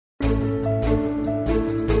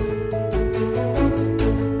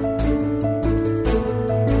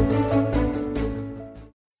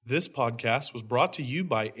This podcast was brought to you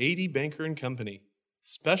by AD Banker and Company,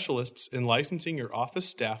 specialists in licensing your office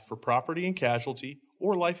staff for property and casualty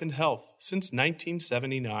or life and health since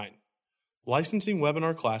 1979. Licensing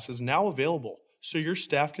webinar classes now available so your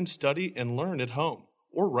staff can study and learn at home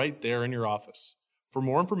or right there in your office. For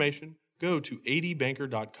more information, go to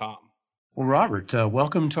adbanker.com. Well, Robert,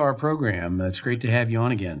 welcome to our program. It's great to have you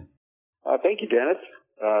on again. Thank you, Dennis.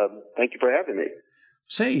 Thank you for having me.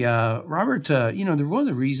 Say, Robert, one of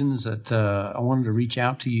the reasons that I wanted to reach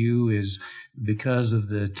out to you is because of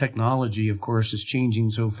the technology, of course, is changing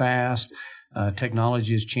so fast.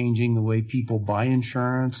 Technology is changing the way people buy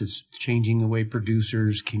insurance. It's changing the way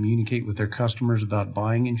producers communicate with their customers about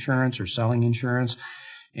buying insurance or selling insurance.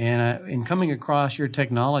 And in coming across your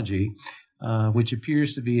technology, which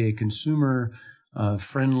appears to be a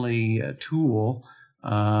consumer-friendly tool,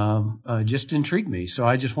 just intrigued me. So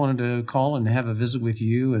I just wanted to call and have a visit with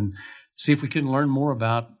you and see if we can learn more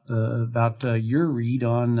about your read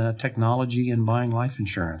on technology and buying life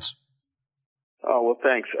insurance. Oh, well,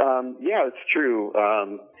 thanks. Yeah, it's true.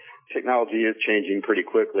 Technology is changing pretty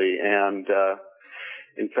quickly. And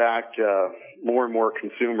in fact, more and more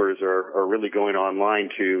consumers are really going online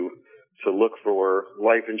to look for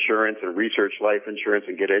life insurance and research life insurance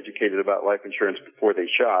and get educated about life insurance before they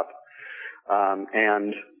shop.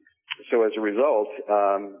 And so as a result,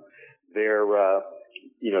 they're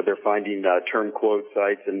finding term quote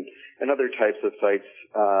sites and other types of sites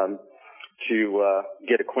to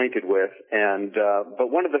get acquainted with. And but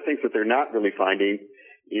one of the things that they're not really finding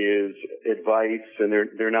is advice, and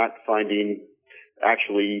they're not finding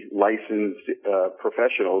actually licensed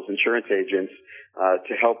professionals, insurance agents,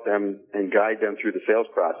 to help them and guide them through the sales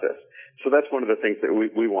process. So that's one of the things that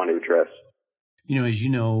we want to address. As you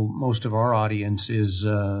know, most of our audience is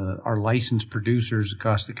are licensed producers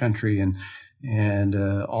across the country, and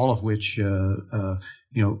all of which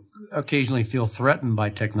occasionally feel threatened by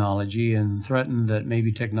technology and threatened that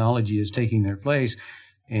maybe technology is taking their place.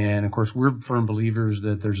 And of course, we're firm believers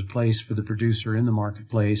that there's a place for the producer in the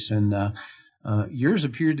marketplace, and yours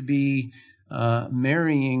appeared to be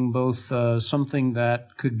marrying both something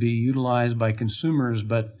that could be utilized by consumers,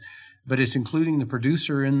 but it's including the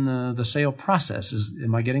producer in the sale process.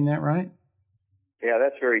 Am I getting that right? Yeah,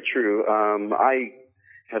 that's very true. I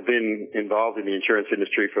have been involved in the insurance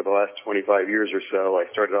industry for the last 25 years or so. I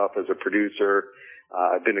started off as a producer.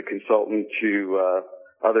 I've been a consultant to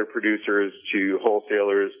other producers, to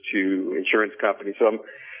wholesalers, to insurance companies. So I'm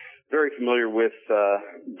very familiar with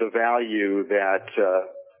the value that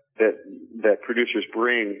producers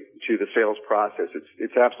bring to the sales process.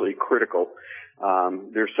 It's absolutely critical.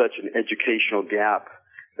 There's such an educational gap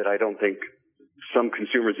that I don't think some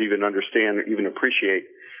consumers even understand or even appreciate.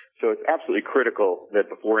 So it's absolutely critical that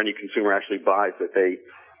before any consumer actually buys, that they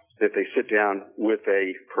sit down with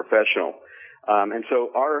a professional. And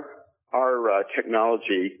so our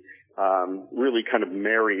technology really kind of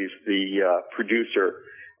marries the producer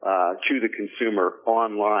to the consumer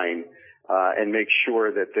online and makes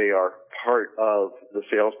sure that they are part of the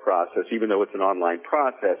sales process, even though it's an online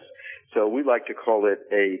process. So we like to call it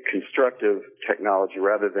a constructive technology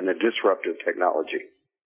rather than a disruptive technology.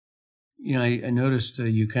 I noticed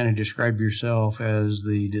you kind of described yourself as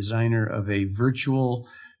the designer of a virtual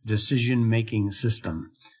decision-making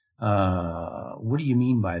system. What do you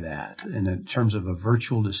mean by that in terms of a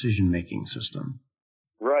virtual decision-making system?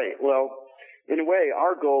 Right. Well, in a way,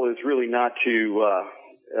 our goal is really not to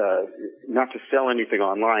sell anything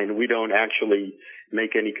online. We don't actually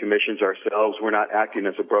make any commissions ourselves. We're not acting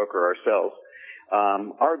as a broker ourselves.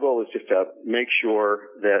 Our goal is just to make sure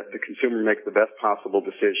that the consumer makes the best possible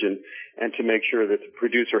decision and to make sure that the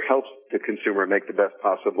producer helps the consumer make the best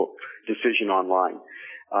possible decision online.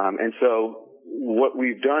 And so what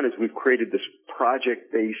we've done is we've created this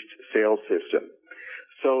project-based sales system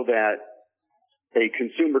so that a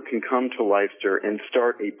consumer can come to Lifester and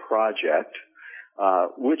start a project,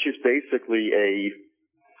 which is basically a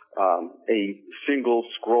single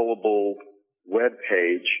scrollable web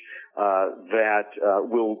page that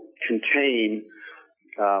will contain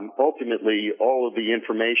ultimately all of the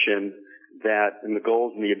information and the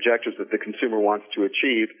goals and the objectives that the consumer wants to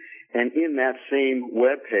achieve. And in that same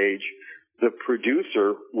web page, the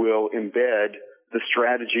producer will embed the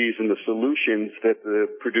strategies and the solutions that the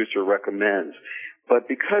producer recommends. But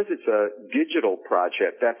because it's a digital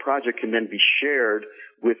project, that project can then be shared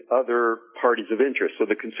with other parties of interest. So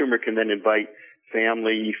the consumer can then invite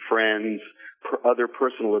family, friends, other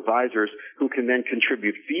personal advisors who can then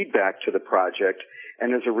contribute feedback to the project.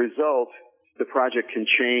 And as a result, the project can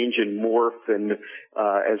change and morph. And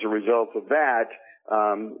as a result of that,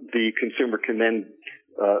 the consumer can then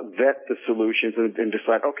vet the solutions and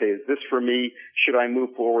decide, okay, is this for me? Should I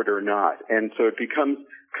move forward or not? And so it becomes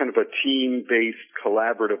kind of a team-based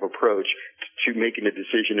collaborative approach to making a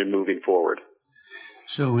decision and moving forward.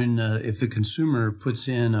 So if the consumer puts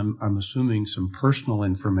in, I'm assuming, some personal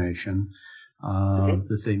information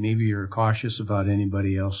that they maybe are cautious about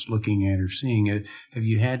anybody else looking at or seeing it, have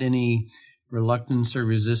you had any reluctance or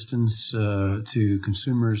resistance to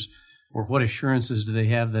consumers, or what assurances do they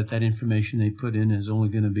have that that information they put in is only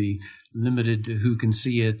going to be limited to who can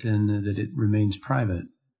see it and that it remains private?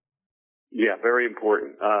 Yeah, very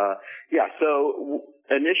important. So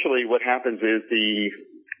initially what happens is the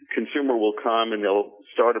consumer will come and they'll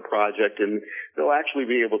start a project and they'll actually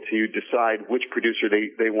be able to decide which producer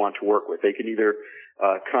they want to work with. They can either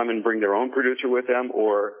come and bring their own producer with them,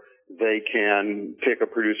 or they can pick a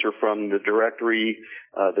producer from the directory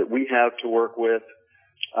that we have to work with,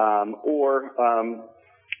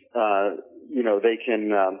 they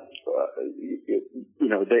can,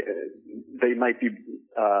 they might be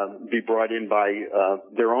brought in by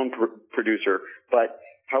their own producer. But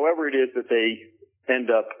however it is that they end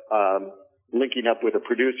up linking up with a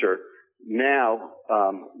producer, now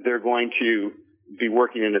they're going to be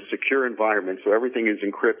working in a secure environment, so everything is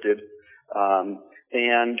encrypted,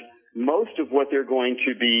 and most of what they're going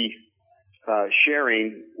to be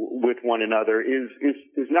sharing with one another is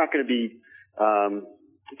not going to be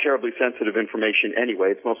terribly sensitive information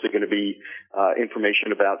anyway. It's mostly going to be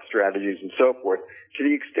information about strategies and so forth. To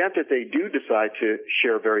the extent that they do decide to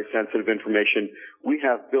share very sensitive information, we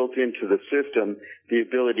have built into the system the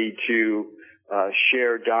ability to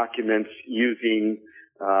share documents using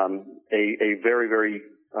a very, very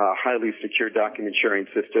highly secure document sharing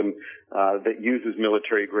system that uses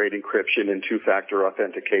military-grade encryption and two-factor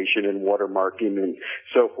authentication and watermarking and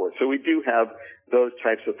so forth. So we do have those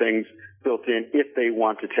types of things built in if they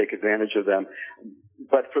want to take advantage of them.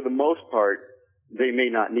 But for the most part, they may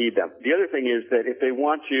not need them. The other thing is that if they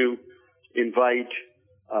want to invite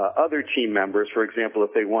other team members, for example,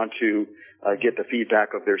 if they want to get the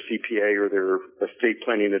feedback of their CPA or their estate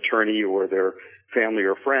planning attorney or their family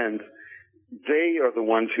or friends, they are the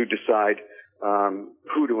ones who decide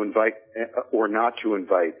who to invite or not to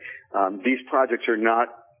invite. These projects are not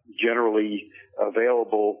generally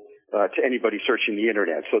available to anybody searching the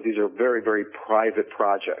internet. So these are very, very private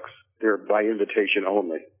projects. They're by invitation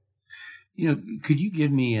only. Could you give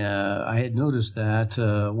me, I had noticed that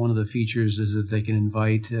one of the features is that they can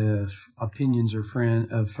invite opinions or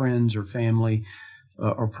friends or family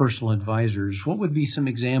or personal advisors. What would be some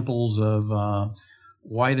examples of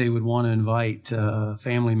why they would want to invite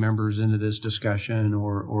family members into this discussion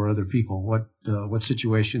or other people? What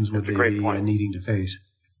situations would they be needing to face?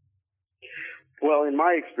 Well, in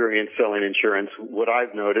my experience selling insurance, what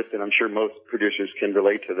I've noticed, and I'm sure most producers can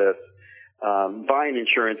relate to this, buying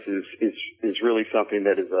insurance is really something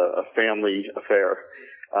that is a family affair.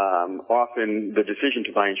 Often the decision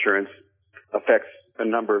to buy insurance affects a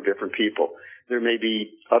number of different people. There may be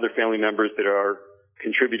other family members that are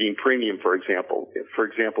contributing premium, for example. For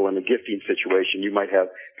example, in a gifting situation, you might have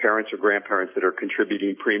parents or grandparents that are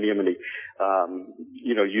contributing premium and,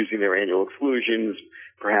 using their annual exclusions,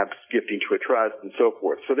 perhaps gifting to a trust and so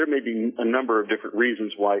forth. So there may be a number of different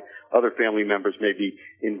reasons why other family members may be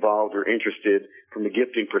involved or interested from a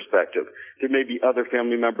gifting perspective. There may be other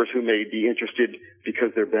family members who may be interested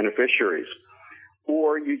because they're beneficiaries.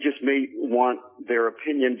 Or you just may want their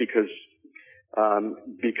opinion because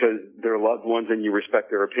they're loved ones and you respect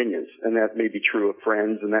their opinions. And that may be true of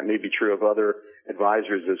friends, and that may be true of other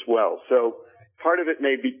advisors as well. So part of it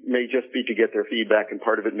may just be to get their feedback, and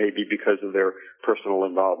part of it may be because of their personal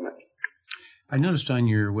involvement. I noticed on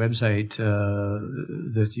your website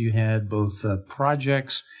that you had both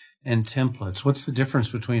projects and templates. What's the difference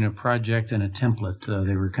between a project and a template?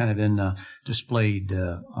 They were kind of displayed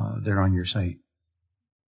there on your site.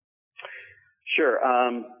 Sure.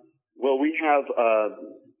 Well, we have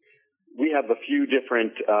a few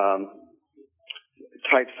different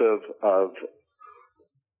types of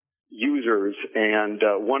users, and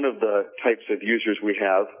one of the types of users we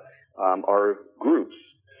have are groups.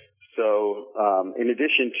 So, in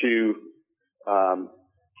addition to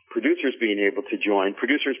producers being able to join,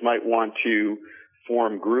 producers might want to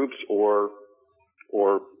form groups, or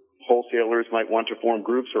wholesalers might want to form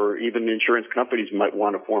groups, or even insurance companies might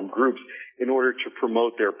want to form groups in order to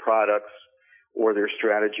promote their products or their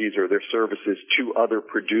strategies or their services to other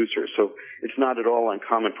producers. So it's not at all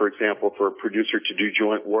uncommon, for example, for a producer to do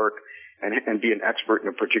joint work and be an expert in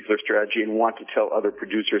a particular strategy and want to tell other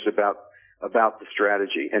producers about the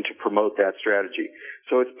strategy and to promote that strategy.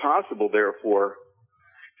 So it's possible, therefore,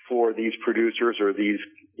 for these producers or these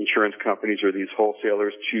insurance companies or these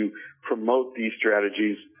wholesalers to promote these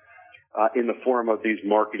strategies in the form of these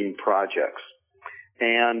marketing projects.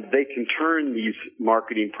 And they can turn these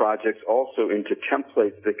marketing projects also into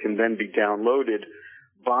templates that can then be downloaded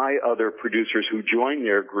by other producers who join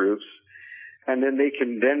their groups, and then they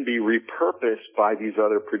can then be repurposed by these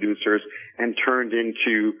other producers and turned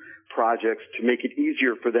into projects to make it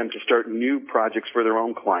easier for them to start new projects for their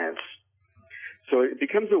own clients. So it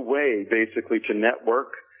becomes a way basically to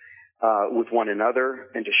network with one another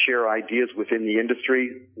and to share ideas within the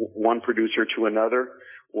industry, one producer to another,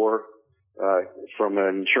 or from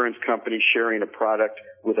an insurance company sharing a product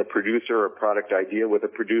with a producer or a product idea with a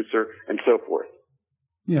producer, and so forth.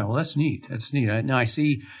 Yeah, well, that's neat. That's neat. Now, I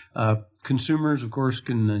see consumers, of course,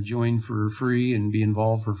 can join for free and be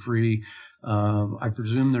involved for free. I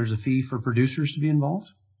presume there's a fee for producers to be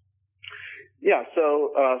involved? Yeah,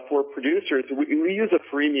 so for producers, we use a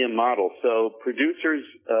freemium model. So producers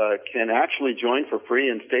can actually join for free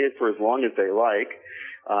and stay for as long as they like.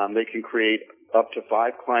 They can create up to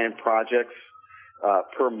 5 client projects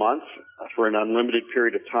per month for an unlimited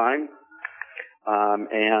period of time.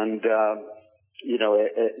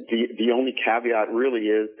 The only caveat really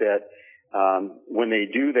is that when they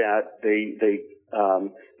do that,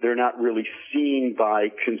 they're not really seen by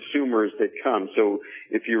consumers that come. So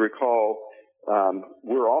if you recall,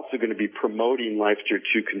 we're also going to be promoting LifeStraw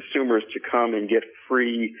to consumers to come and get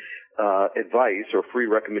free advice or free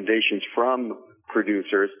recommendations from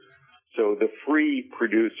producers. So the free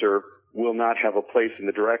producer will not have a place in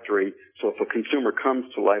the directory. So if a consumer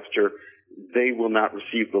comes to LifeStraw, they will not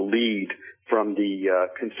receive the lead from the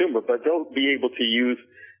consumer, but they'll be able to use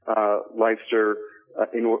LifeStraw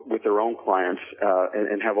with their own clients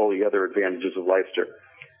and have all the other advantages of LifeStraw.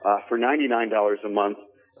 For $99 a month,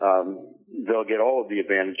 they'll get all of the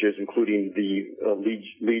advantages, including the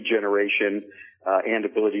lead generation and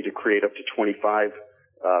ability to create up to 25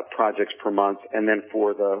 projects per month. And then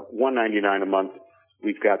for the $199 a month,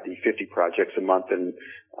 we've got the 50 projects a month and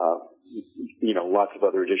lots of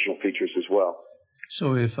other additional features as well.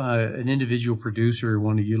 So if an individual producer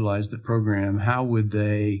wanted to utilize the program, how would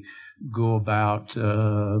they go about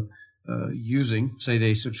using, say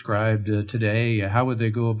they subscribed today, how would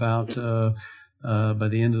they go about by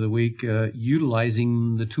the end of the week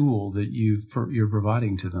utilizing the tool that you're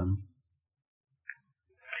providing to them?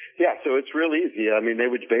 Yeah, so it's real easy. I mean, they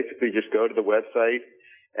would basically just go to the website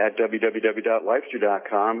at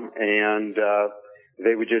www.lifestraw.com and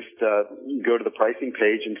they would just go to the pricing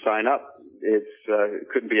page and sign up. It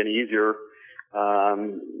couldn't be any easier.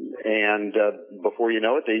 And before you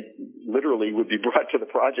know it, they literally would be brought to the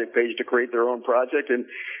project page to create their own project. And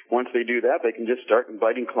once they do that, they can just start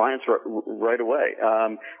inviting clients right away.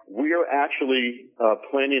 We are actually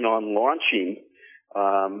planning on launching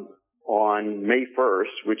on May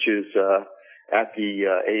 1st, which is at the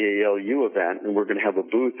AALU event, and we're going to have a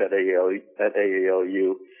booth at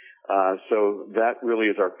AALU. So that really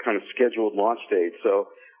is our kind of scheduled launch date. So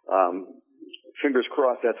fingers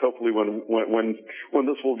crossed. That's hopefully when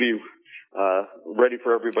this will be ready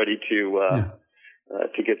for everybody to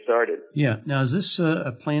get started. Yeah. Now, is this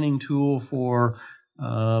a planning tool for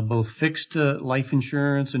both fixed life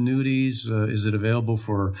insurance, annuities? Is it available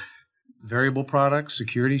for variable products,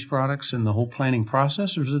 securities products, and the whole planning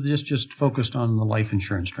process, or is it just focused on the life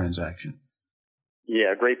insurance transaction?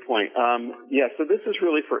 Yeah, great point. So this is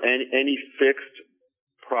really for any fixed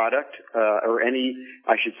product, or any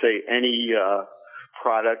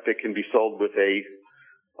product that can be sold with a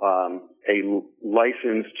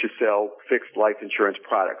license to sell fixed life insurance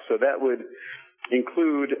products. So that would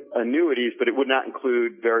include annuities, but it would not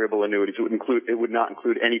include variable annuities. It would not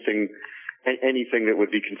include anything that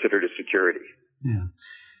would be considered a security. Yeah.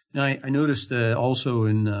 Now, I noticed also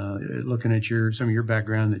in looking at some of your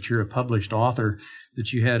background that you're a published author,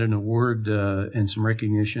 that you had an award and some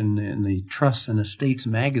recognition in the Trusts and Estates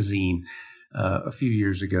magazine a few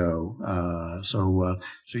years ago. So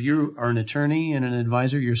you are an attorney and an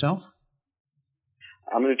advisor yourself?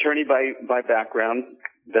 I'm an attorney by background.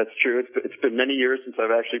 That's true. It's been many years since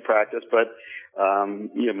I've actually practiced, but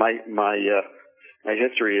my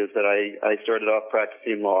history is that I started off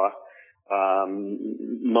practicing law,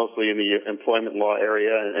 mostly in the employment law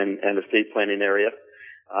area and estate planning area.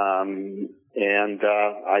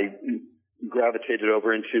 I gravitated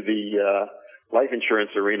over into the life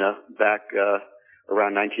insurance arena back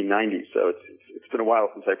around 1990. So it's been a while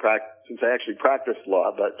since I actually practiced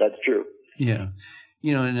law, but that's true. Yeah.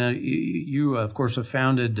 And you of course have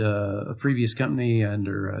founded a previous company and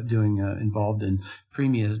are involved in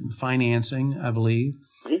premium financing, I believe.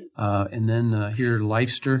 Mm-hmm. And then here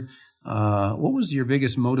LifeStraw. What was your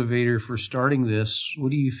biggest motivator for starting this?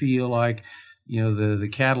 What do you feel like, the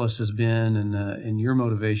catalyst has been and your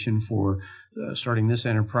motivation for starting this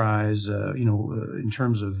enterprise, in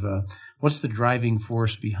terms of what's the driving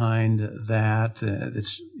force behind that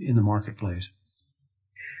that's in the marketplace?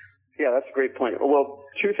 Yeah, that's a great point. Well,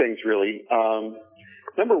 two things really.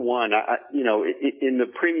 Number one, in the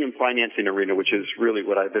premium financing arena, which is really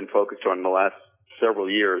what I've been focused on in the last several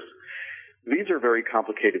years, these are very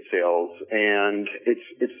complicated sales, and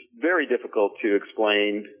it's very difficult to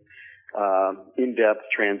explain in-depth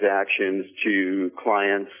transactions to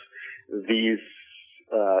clients. These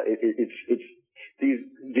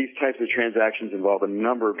types of transactions involve a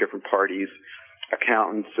number of different parties,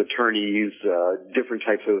 accountants, attorneys, different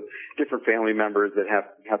family members that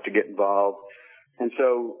have to get involved. And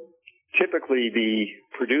so typically the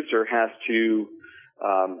producer has to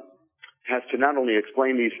not only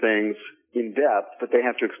explain these things in depth, but they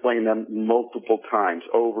have to explain them multiple times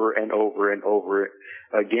over and over and over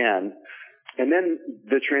again. And then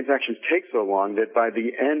the transactions take so long that by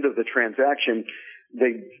the end of the transaction,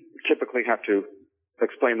 they typically have to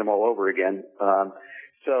explain them all over again.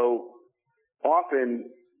 So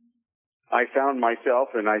often I found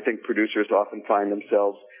myself, and I think producers often find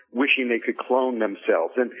themselves, wishing they could clone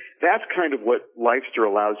themselves. And that's kind of what Lifester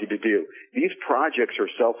allows you to do. These projects are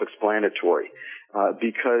self-explanatory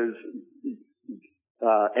because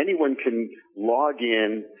anyone can log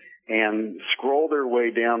in and scroll their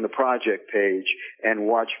way down the project page and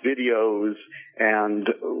watch videos and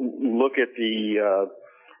look at the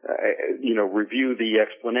review the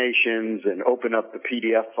explanations and open up the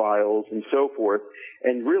PDF files and so forth,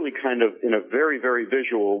 and really kind of in a very, very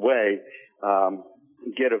visual way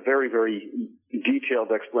get a very, very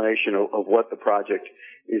detailed explanation of what the project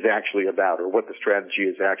is actually about or what the strategy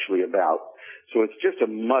is actually about. So it's just a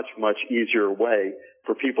much, much easier way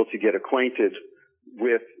for people to get acquainted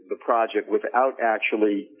with the project without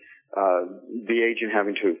actually the agent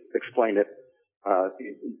having to explain it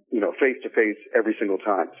face to face every single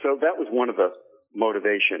time. So that was one of the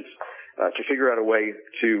motivations, to figure out a way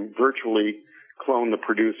to virtually clone the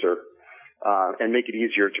producer, and make it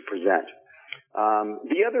easier to present.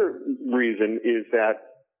 The other reason is that,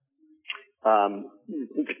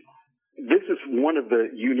 this is one of the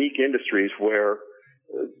unique industries where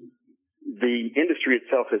the industry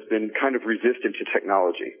itself has been kind of resistant to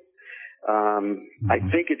technology. I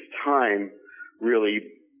think it's time really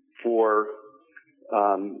for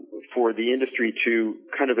the industry to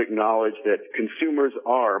kind of acknowledge that consumers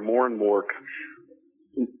are more and more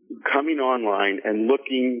coming online and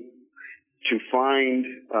looking to find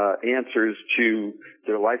answers to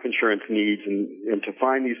their life insurance needs and to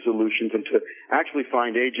find these solutions and to actually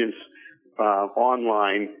find agents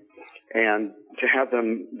online and to have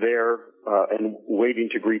them there and waiting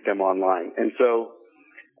to greet them online. And so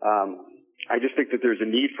I just think that there's a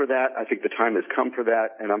need for that. I think the time has come for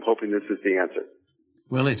that, and I'm hoping this is the answer.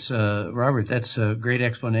 Well, it's Robert, that's a great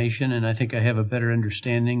explanation, and I think I have a better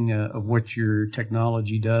understanding of what your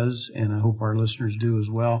technology does, and I hope our listeners do as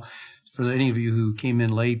well. For any of you who came in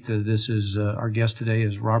late, this is our guest today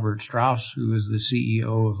is Robert Strauss, who is the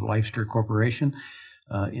CEO of Lifester Corporation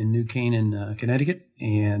in New Canaan, Connecticut,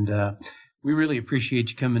 and we really appreciate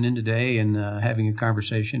you coming in today and having a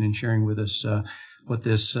conversation and sharing with us what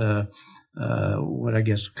this what I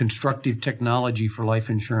guess constructive technology for life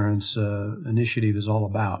insurance initiative is all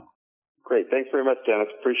about. Great. Thanks very much, Dennis.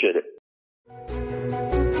 Appreciate it.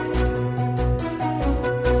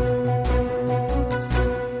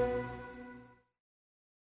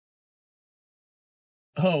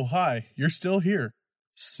 Oh, hi. You're still here.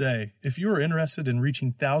 Say, if you are interested in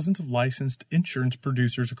reaching thousands of licensed insurance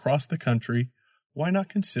producers across the country, why not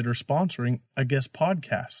consider sponsoring a guest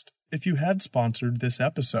podcast? If you had sponsored this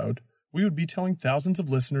episode, we would be telling thousands of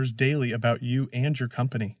listeners daily about you and your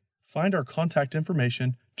company. Find our contact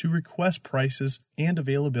information to request prices and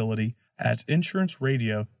availability at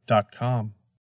insuranceradio.com.